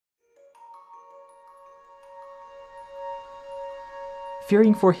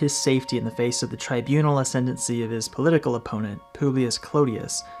Fearing for his safety in the face of the tribunal ascendancy of his political opponent, Publius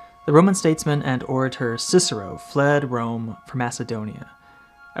Clodius, the Roman statesman and orator Cicero fled Rome for Macedonia.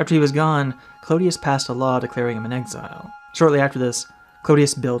 After he was gone, Clodius passed a law declaring him an exile. Shortly after this,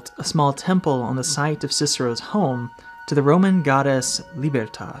 Clodius built a small temple on the site of Cicero's home to the Roman goddess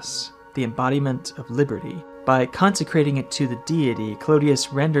Libertas, the embodiment of liberty. By consecrating it to the deity,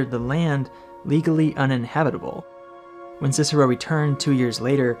 Clodius rendered the land legally uninhabitable. When Cicero returned 2 years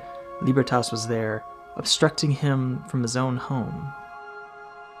later, Libertas was there, obstructing him from his own home.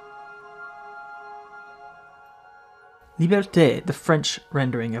 Liberté, the French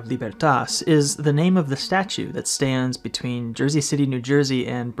rendering of Libertas, is the name of the statue that stands between Jersey City, New Jersey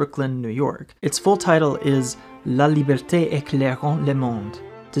and Brooklyn, New York. Its full title is La Liberté, éclairant le monde.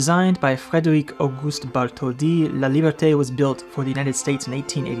 Designed by Frédéric Auguste Bartholdi, La Liberté was built for the United States in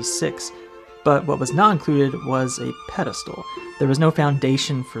 1886, but what was not included was a pedestal. There was no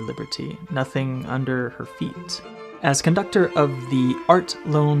foundation for liberty, nothing under her feet. As conductor of the Art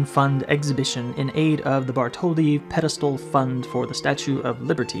Loan Fund exhibition in aid of the Bartholdi Pedestal Fund for the Statue of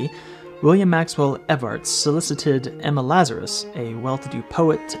Liberty, William Maxwell Evarts solicited Emma Lazarus, a well-to-do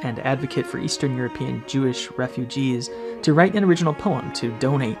poet and advocate for Eastern European Jewish refugees, to write an original poem to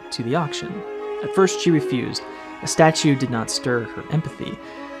donate to the auction. At first she refused. A statue did not stir her empathy.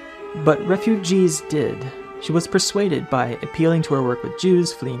 But refugees did. She was persuaded by appealing to her work with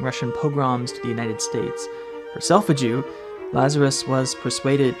Jews fleeing Russian pogroms to the United States. Herself a Jew, Lazarus was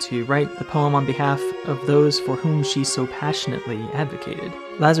persuaded to write the poem on behalf of those for whom she so passionately advocated.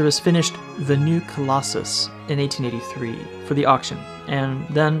 Lazarus finished The New Colossus in 1883 for the auction, and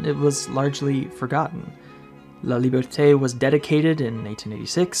then it was largely forgotten. La Liberté was dedicated in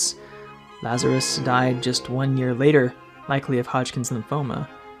 1886. Lazarus died just 1 year later, likely of Hodgkin's lymphoma.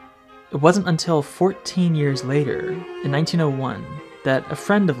 It wasn't until 14 years later, in 1901, that a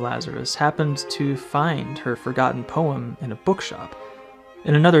friend of Lazarus happened to find her forgotten poem in a bookshop.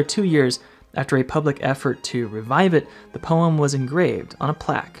 In another 2 years, after a public effort to revive it, the poem was engraved on a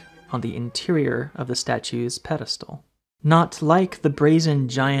plaque on the interior of the statue's pedestal. Not like the brazen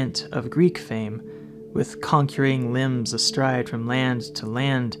giant of Greek fame, with conquering limbs astride from land to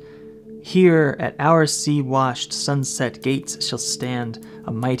land, here at our sea-washed sunset gates shall stand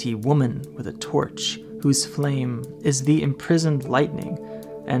a mighty woman with a torch, whose flame is the imprisoned lightning,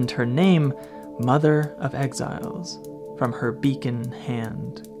 and her name, Mother of Exiles. From her beacon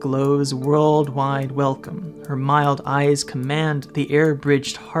hand glows worldwide welcome. Her mild eyes command the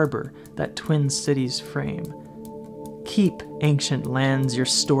air-bridged harbor that twin cities frame. Keep, ancient lands, your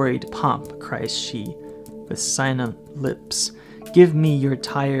storied pomp, cries she, with silent lips. Give me your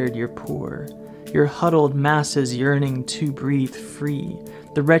tired, your poor, your huddled masses yearning to breathe free,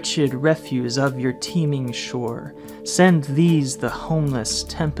 the wretched refuse of your teeming shore. Send these, the homeless,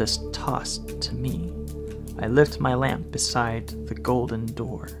 tempest-tossed, to me. I lift my lamp beside the golden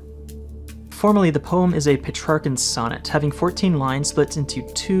door. Formally, the poem is a Petrarchan sonnet, having 14 lines split into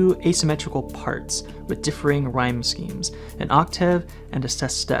 2 asymmetrical parts with differing rhyme schemes, an octave and a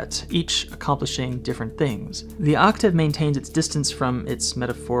sestet, each accomplishing different things. The octave maintains its distance from its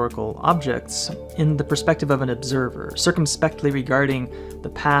metaphorical objects in the perspective of an observer, circumspectly regarding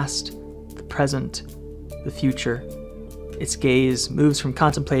the past, the present, the future. Its gaze moves from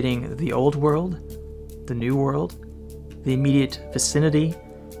contemplating the old world, the new world, the immediate vicinity,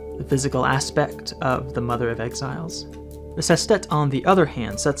 the physical aspect of the Mother of Exiles. The sestet, on the other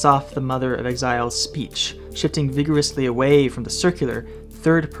hand, sets off the Mother of Exiles' speech, shifting vigorously away from the circular,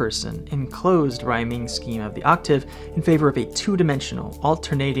 third-person, enclosed rhyming scheme of the octave in favor of a two-dimensional,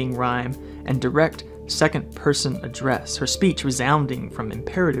 alternating rhyme and direct second-person address, her speech resounding from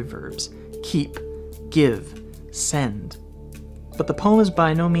imperative verbs, keep, give, send. But the poem is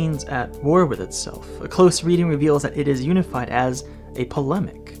by no means at war with itself. A close reading reveals that it is unified as a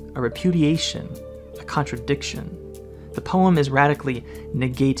polemic, a repudiation, a contradiction. The poem is radically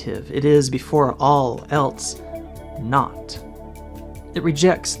negative. It is, before all else, not. It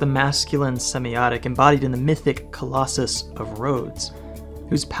rejects the masculine semiotic embodied in the mythic Colossus of Rhodes,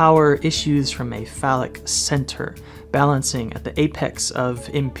 whose power issues from a phallic center, balancing at the apex of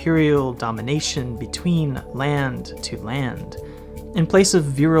imperial domination between land to land. In place of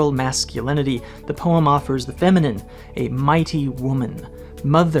virile masculinity, the poem offers the feminine, a mighty woman,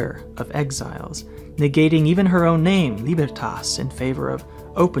 Mother of Exiles, negating even her own name, Libertas, in favor of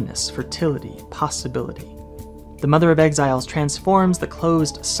openness, fertility, possibility. The Mother of Exiles transforms the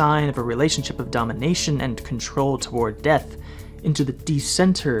closed sign of a relationship of domination and control toward death into the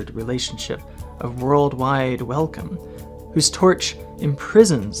decentered relationship of worldwide welcome, whose torch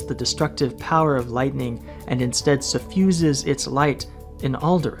imprisons the destructive power of lightning and instead suffuses its light in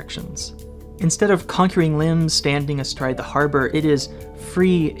all directions. Instead of conquering limbs standing astride the harbor, it is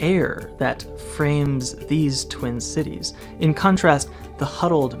free air that frames these twin cities. In contrast, the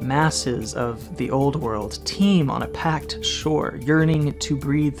huddled masses of the old world teem on a packed shore, yearning to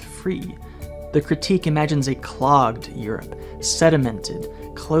breathe free. The critique imagines a clogged Europe,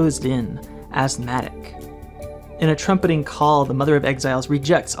 sedimented, closed in, asthmatic. In a trumpeting call, the Mother of Exiles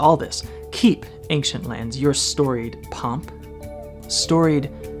rejects all this. Keep, ancient lands, your storied pomp.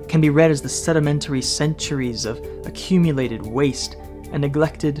 Storied can be read as the sedimentary centuries of accumulated waste and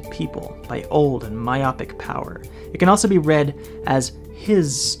neglected people by old and myopic power. It can also be read as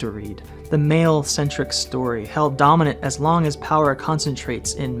his storied, the male-centric story, held dominant as long as power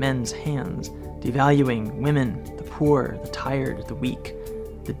concentrates in men's hands, devaluing women, the poor, the tired, the weak,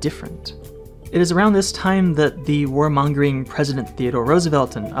 the different. It is around this time that the warmongering President Theodore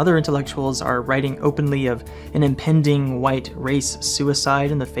Roosevelt and other intellectuals are writing openly of an impending white race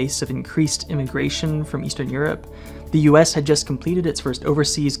suicide in the face of increased immigration from Eastern Europe. The US had just completed its first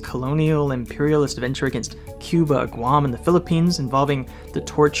overseas colonial imperialist venture against Cuba, Guam, and the Philippines, involving the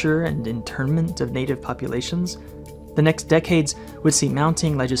torture and internment of native populations. The next decades would see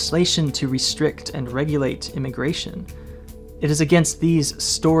mounting legislation to restrict and regulate immigration. It is against these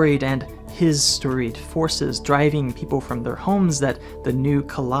storied and his storied forces driving people from their homes that the new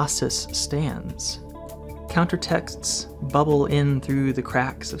Colossus stands. Countertexts bubble in through the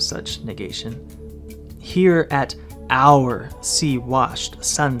cracks of such negation. Here at our sea-washed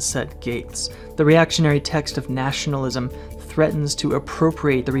sunset gates, the reactionary text of nationalism threatens to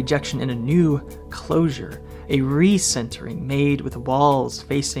appropriate the rejection in a new closure, a recentering made with walls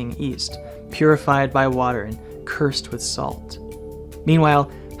facing east, purified by water and cursed with salt. Meanwhile,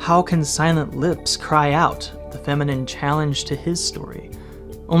 how can silent lips cry out the feminine challenge to his story?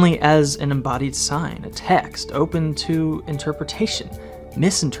 Only as an embodied sign, a text open to interpretation,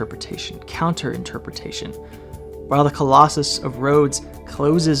 misinterpretation, counter-interpretation. While the Colossus of Rhodes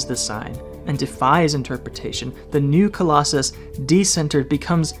closes the sign and defies interpretation, the new Colossus, decentered,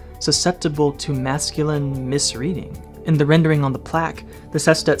 becomes susceptible to masculine misreading. In the rendering on the plaque, the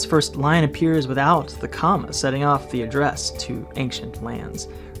sestet's first line appears without the comma, setting off the address to ancient lands,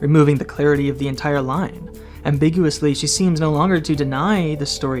 removing the clarity of the entire line. Ambiguously, she seems no longer to deny the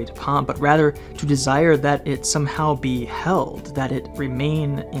storied pomp, but rather to desire that it somehow be held, that it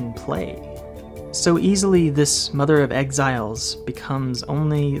remain in play. So easily, this Mother of Exiles becomes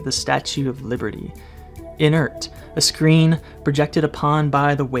only the Statue of Liberty, inert, a screen projected upon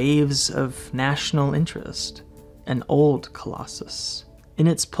by the waves of national interest. An old Colossus. In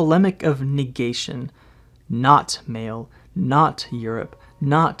its polemic of negation, not male, not Europe,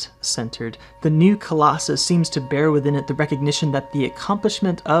 not centered, the new Colossus seems to bear within it the recognition that the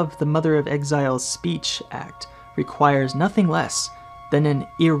accomplishment of the Mother of Exiles speech act requires nothing less than an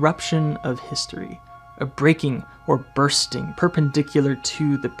eruption of history, a breaking or bursting perpendicular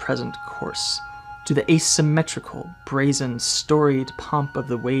to the present course, to the asymmetrical, brazen, storied pomp of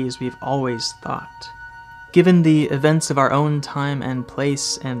the ways we've always thought. Given the events of our own time and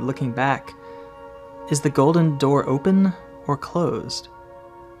place and looking back, is the golden door open or closed?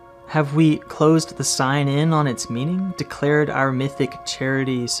 Have we closed the sign in on its meaning, declared our mythic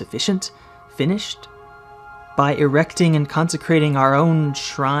charity sufficient, finished? By erecting and consecrating our own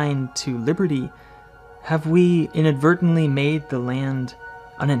shrine to liberty, have we inadvertently made the land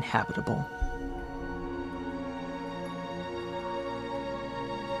uninhabitable?